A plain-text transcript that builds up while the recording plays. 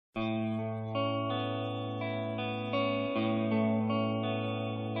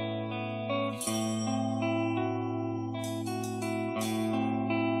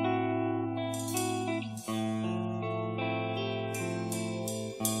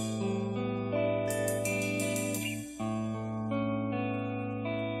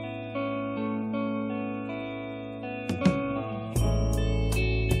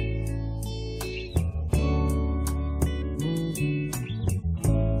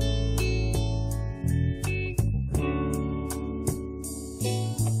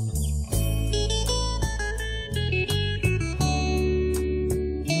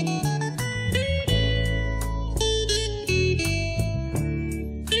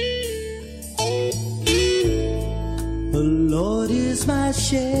The Lord is my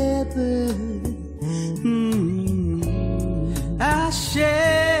shepherd, I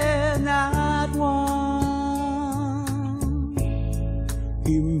shall not want.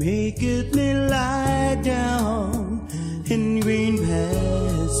 He maketh me lie down in green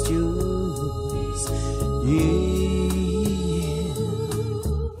pastures, yeah.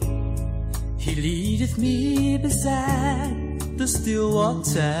 He leadeth me beside the still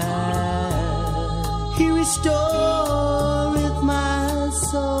waters. He restoreth my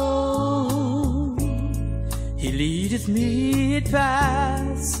soul. He leadeth me in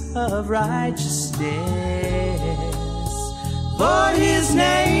paths of righteousness for His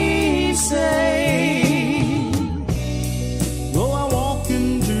name's sake. Though I walk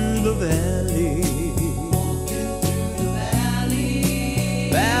into the valley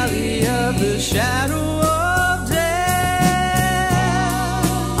of the shadow of death,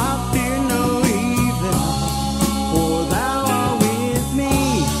 I fear no evil, for Thou art with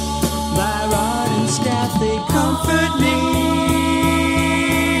me. Thy rod and staff, they comfort me.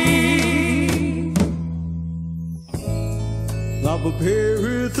 Thou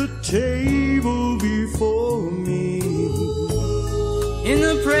preparest a table before me in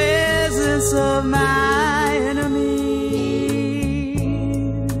the presence of my enemy.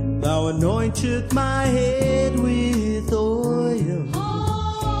 Thou anointest my head with oil,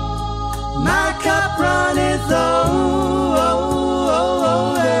 my cup runneth over.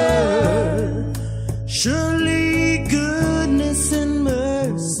 Surely goodness and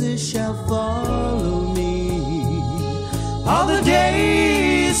mercy shall follow me all the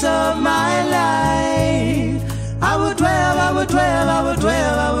days of my life. I would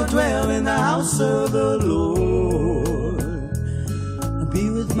dwell in the house of the Lord, be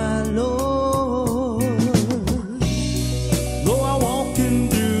with my Lord. Though I walk through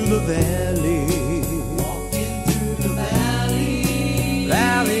the valley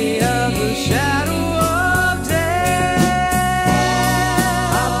of the shadow of death,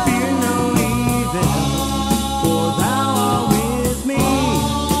 I fear no evil, for Thou art with me.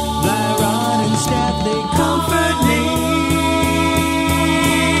 Thy rod and staff, they comfort me.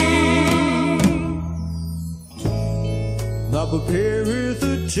 Thou preparest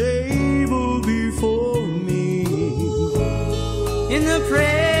a table before me in the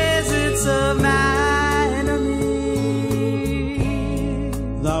presence of my enemy.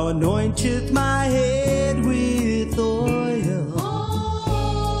 Thou anointest my head with oil,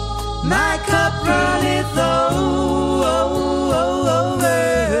 my cup runneth over.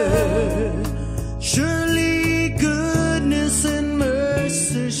 Surely goodness and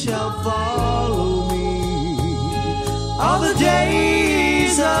mercy shall follow me all the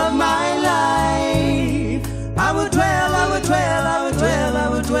days of my life. I would dwell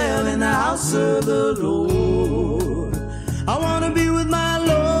in the house of the Lord. I want to be with my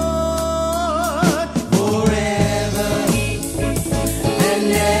Lord forever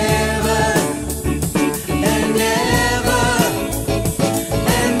and ever and ever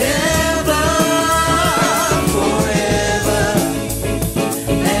and ever, forever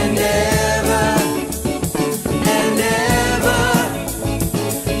and ever and ever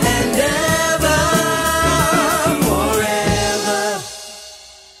and ever, forever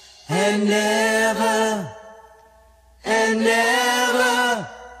and ever.